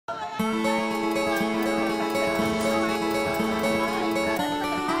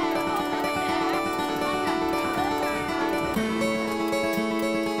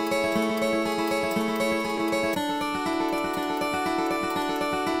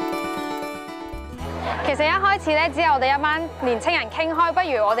其實一開始咧，只有我哋一班年青人傾開，不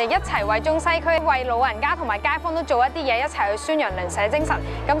如我哋一齊為中西區、為老人家同埋街坊都做一啲嘢，一齊去宣揚鄰舍精神。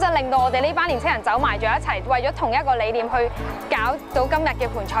咁就令到我哋呢班年青人走埋咗一齊，為咗同一個理念去搞到今日嘅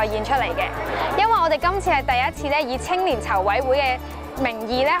盤菜宴出嚟嘅。因為我哋今次係第一次咧，以青年籌委會嘅名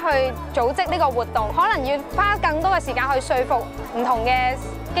義咧去組織呢個活動，可能要花更多嘅時間去說服唔同嘅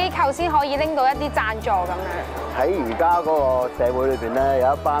機構先可以拎到一啲贊助咁樣。喺而家嗰個社會裏邊咧，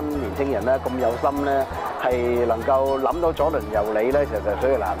有一班年青人咧咁有心咧，係能夠諗到左鄰右里咧，其實係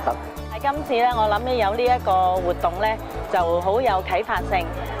非常難得。喺今次咧，我諗咧有呢一個活動咧，就好有啟發性，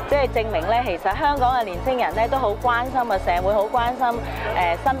即係證明咧，其實香港嘅年青人咧都好關心個社會，好關心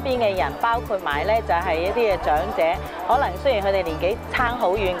身邊嘅人，包括埋咧就係一啲嘅長者。可能雖然佢哋年紀差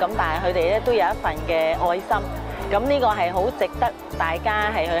好遠咁，但係佢哋咧都有一份嘅愛心。咁呢個係好值得大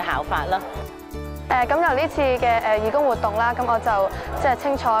家係去效法啦。咁由呢次嘅義工活動啦，咁我就即係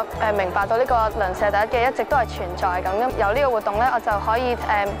清楚明白到呢個鄰舍第一嘅一直都係存在咁。由呢個活動咧，我就可以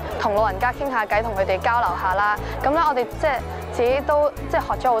同老人家傾下偈，同佢哋交流下啦。咁咧，我哋即係自己都即係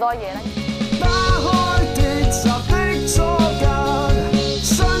學咗好多嘢咧。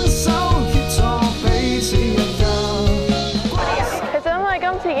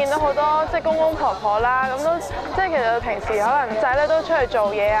今次見到好多即係公公婆婆啦，咁都即係其實平時可能仔咧都出去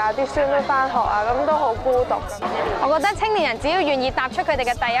做嘢啊，啲孫都返學啊，咁都好孤獨。我覺得青年人只要願意踏出佢哋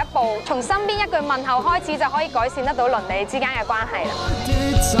嘅第一步，從身邊一句問候開始，就可以改善得到鄰里之間嘅關係啦。